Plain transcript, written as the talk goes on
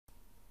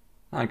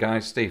Hi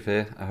guys, Steve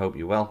here. I hope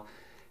you're well.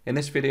 In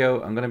this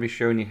video I'm going to be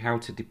showing you how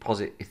to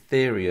deposit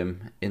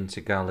Ethereum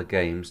into Gala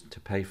Games to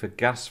pay for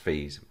gas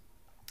fees.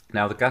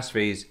 Now the gas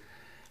fees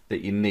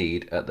that you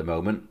need at the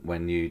moment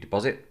when you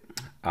deposit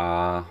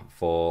are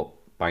for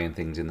buying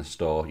things in the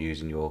store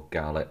using your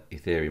Gala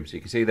Ethereum. So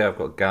you can see there I've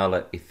got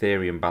Gala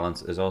Ethereum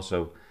balance. There's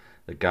also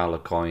the Gala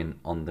Coin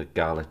on the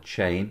Gala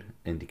chain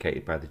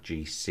indicated by the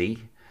GC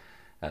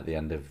at the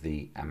end of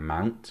the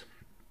amount.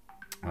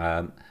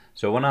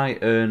 So when I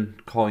earn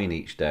coin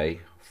each day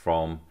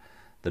from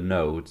the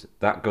nodes,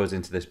 that goes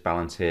into this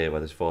balance here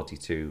where there's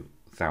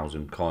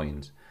 42,000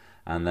 coins.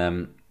 And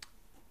then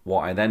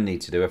what I then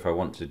need to do if I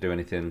want to do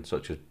anything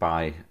such as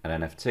buy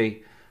an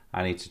NFT,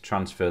 I need to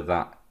transfer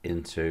that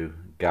into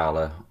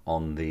Gala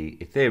on the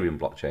Ethereum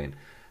blockchain.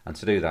 And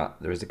to do that,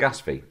 there is a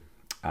gas fee.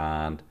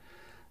 And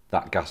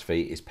that gas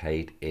fee is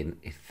paid in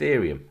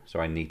Ethereum. So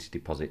I need to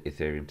deposit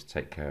Ethereum to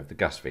take care of the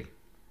gas fee.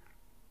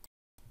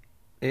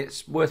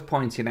 It's worth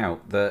pointing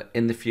out that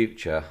in the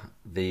future,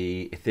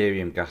 the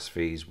Ethereum gas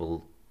fees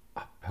will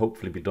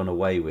hopefully be done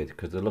away with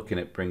because they're looking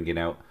at bringing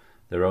out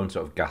their own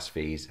sort of gas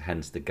fees,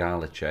 hence the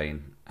Gala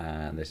chain,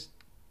 and this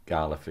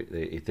Gala,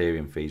 the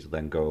Ethereum fees will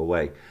then go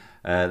away.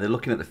 They're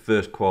looking at the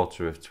first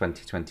quarter of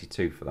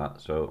 2022 for that,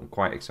 so I'm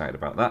quite excited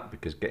about that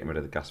because getting rid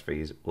of the gas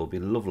fees will be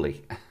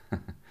lovely.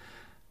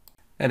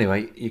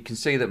 Anyway, you can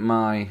see that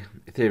my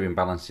Ethereum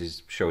balance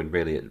is showing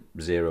really at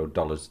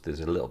 $0. There's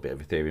a little bit of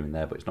Ethereum in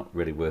there, but it's not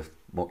really worth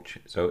much.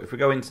 So if we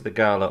go into the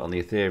Gala on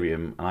the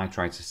Ethereum and I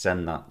try to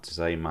send that to,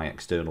 say, my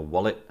external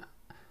wallet,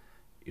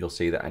 you'll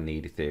see that I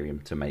need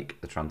Ethereum to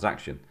make the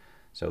transaction.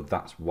 So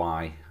that's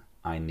why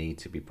I need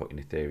to be putting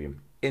Ethereum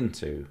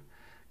into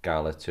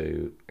Gala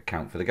to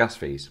account for the gas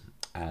fees.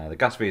 The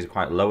gas fees are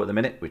quite low at the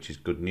minute, which is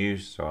good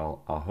news. So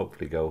I'll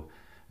hopefully go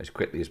as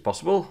quickly as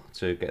possible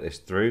to get this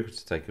through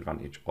to take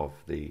advantage of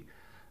the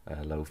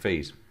low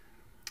fees.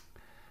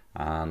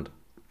 And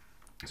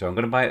so I'm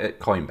going to buy it at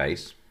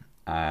Coinbase.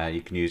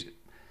 You can use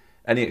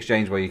any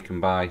exchange where you can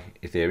buy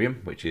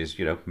Ethereum, which is,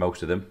 you know,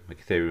 most of them,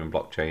 like Ethereum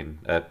blockchain,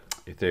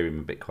 Ethereum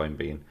and Bitcoin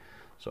being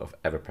sort of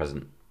ever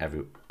present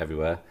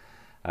everywhere.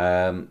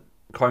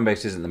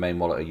 Coinbase isn't the main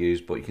wallet I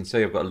use, but you can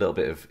see I've got a little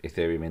bit of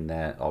Ethereum in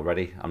there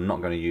already. I'm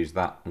not going to use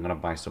that. I'm going to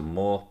buy some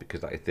more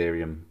because that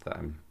Ethereum that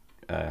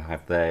I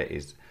have there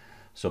is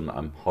some that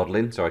I'm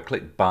hodling. So I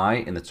click buy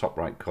in the top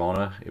right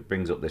corner. It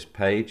brings up this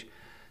page.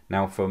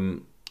 Now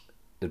from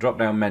the drop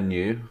down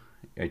menu,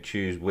 I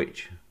choose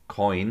which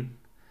coin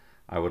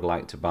I would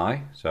like to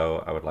buy.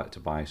 So I would like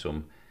to buy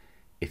some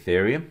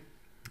Ethereum.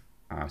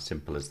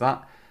 Simple as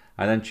that.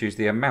 I then choose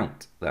the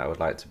amount that I would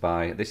like to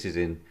buy. This is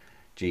in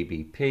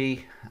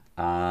GBP,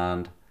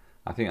 and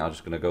I think I'm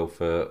just going to go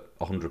for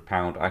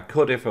 £100. I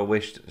could, if I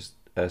wished,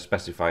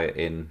 specify it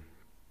in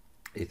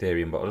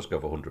Ethereum, but I'll just go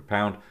for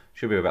 £100.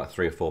 Should be about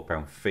 £3 or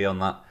 £4 fee on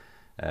that.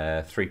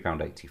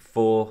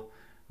 £3.84,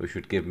 which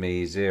would give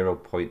me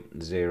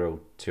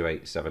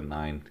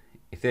 0.02879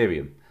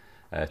 Ethereum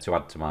to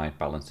add to my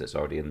balance that's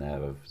already in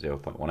there of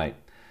 0.18.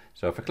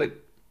 So if I click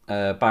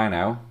buy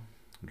now,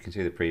 you can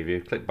see the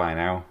preview. Click buy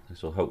now.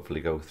 This will hopefully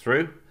go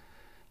through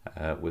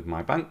with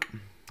my bank,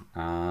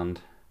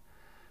 and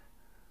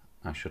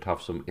I should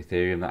have some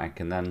Ethereum that I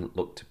can then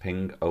look to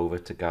ping over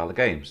to Gala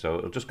Games. So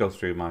it'll just go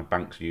through my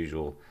bank's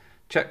usual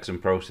checks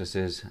and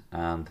processes,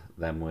 and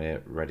then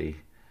we're ready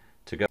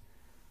to go.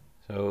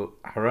 So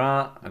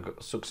hurrah, I've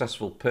got a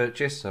successful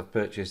purchase. I've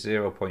purchased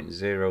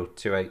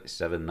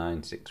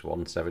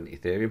 0.028796117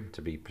 Ethereum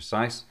to be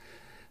precise.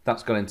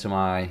 That's gone into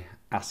my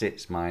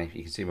assets. You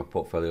can see my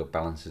portfolio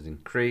balance has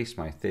increased,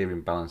 my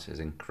Ethereum balance has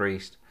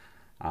increased,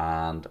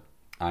 and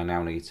I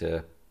now need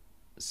to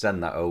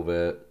send that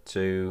over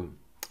to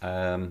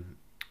Gala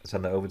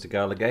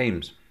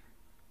Games.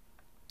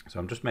 So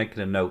I'm just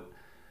making a note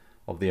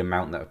of the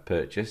amount that I've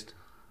purchased,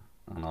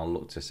 and I'll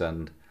look to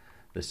send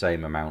the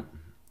same amount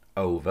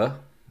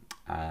over.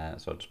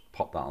 So I'll just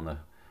pop that on the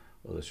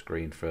other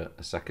screen for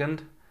a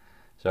second.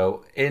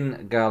 So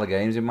in Gala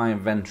Games, in my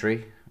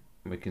inventory,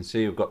 we can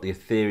see we've got the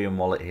Ethereum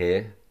wallet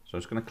here. So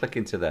I'm just going to click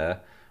into there,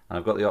 and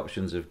I've got the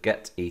options of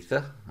get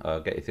Ether,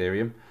 get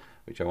Ethereum,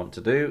 which I want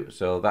to do.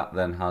 So that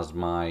then has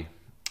my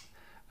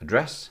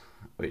address,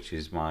 which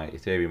is my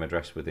Ethereum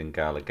address within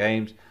Gala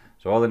Games.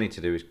 So all I need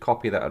to do is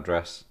copy that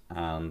address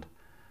and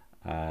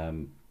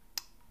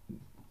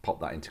pop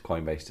that into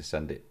Coinbase to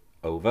send it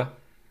over.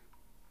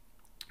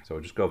 So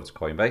I'll just go over to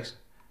Coinbase.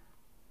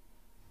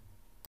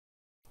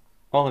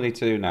 All I need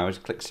to do now is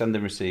click send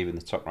and receive in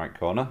the top right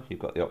corner. You've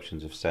got the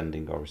options of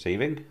sending or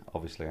receiving.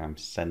 Obviously I'm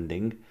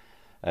sending.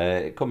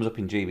 It comes up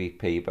in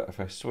GBP, but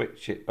if I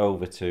switch it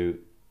over to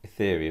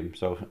Ethereum,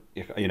 so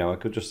you know, I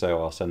could just say,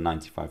 oh, I'll send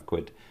 95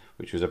 quid,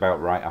 which was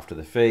about right after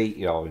the fee,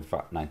 you know, in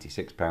fact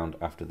 £96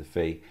 after the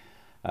fee.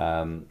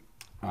 I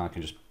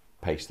can just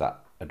paste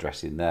that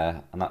address in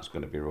there, and that's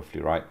going to be roughly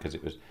right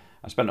because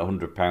I spent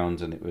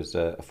 £100 and it was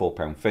a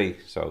 £4 fee,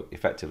 so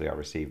effectively I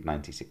received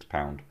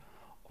 £96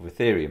 of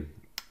Ethereum.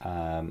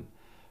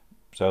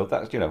 So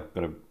that's, you know,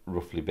 going to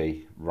roughly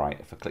be right.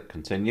 If I click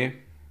continue,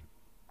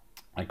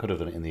 I could have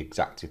done it in the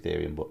exact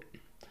Ethereum, but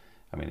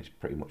I mean, it's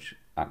pretty much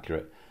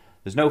accurate.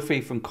 There's no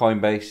fee from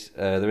Coinbase.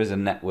 There is a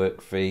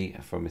network fee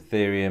from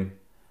Ethereum,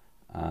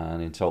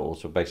 and in total,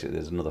 so basically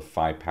there's another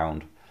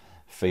 £5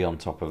 fee on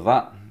top of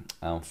that.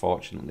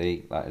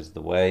 Unfortunately, that is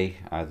the way.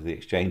 Either the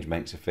exchange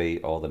makes a fee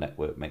or the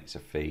network makes a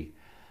fee.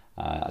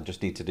 I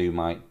just need to do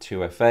my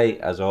 2FA.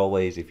 As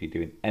always, if you're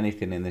doing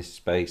anything in this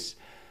space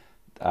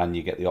and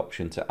you get the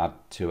option to add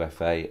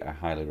 2FA, I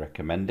highly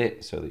recommend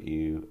it so that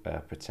you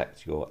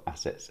protect your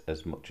assets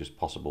as much as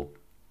possible.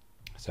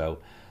 So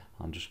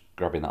I'm just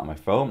grabbing that on my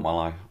phone while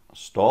I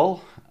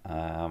stall,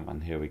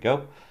 and here we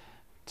go.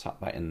 Tap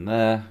that in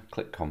there,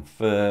 click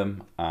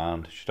confirm,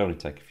 and it should only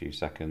take a few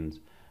seconds,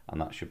 and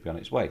that should be on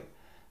its way.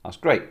 That's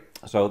great.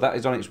 So that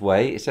is on its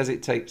way. It says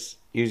it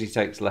usually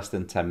takes less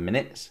than 10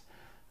 minutes,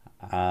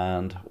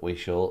 and we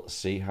shall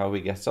see how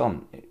we get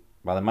on.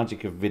 By the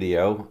magic of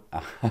video,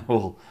 I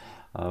will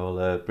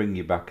bring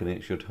you back, and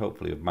it should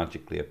hopefully have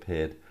magically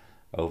appeared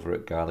over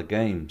at Gala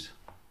Games.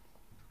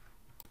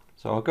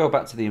 So I'll go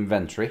back to the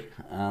inventory,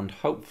 and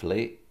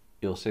hopefully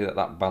you'll see that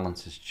that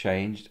balance has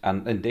changed,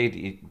 and indeed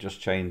it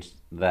just changed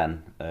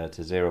then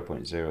to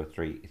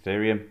 0.03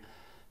 Ethereum.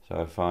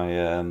 So if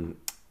I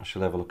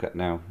shall have a look at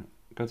now,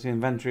 go to the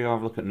inventory, or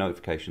have a look at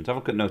notifications. Have a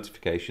look at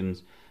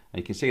notifications, and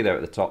you can see there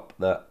at the top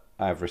that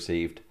I've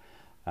received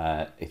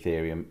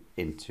Ethereum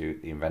into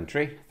the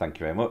inventory. Thank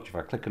you very much. If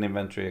I click on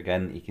inventory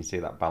again, you can see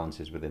that balance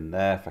is within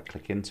there. If I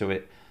click into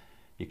it,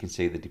 you can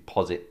see the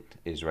deposit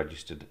is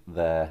registered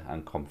there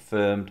and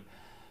confirmed.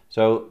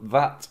 So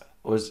that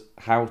was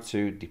how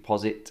to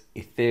deposit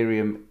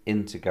Ethereum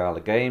into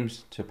Gala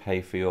Games to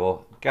pay for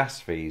your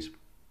gas fees.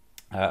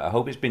 I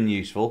hope it's been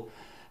useful.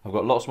 I've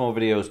got lots more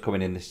videos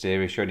coming in this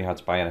series showing you how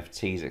to buy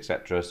NFTs,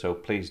 etc. So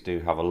please do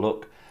have a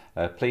look.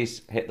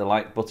 Please hit the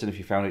like button if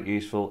you found it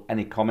useful.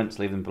 Any comments,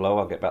 leave them below.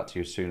 I'll get back to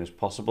you as soon as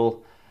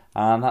possible.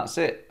 And that's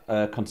it.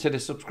 Consider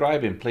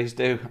subscribing, please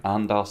do.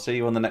 And I'll see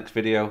you on the next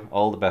video.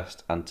 All the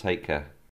best and take care.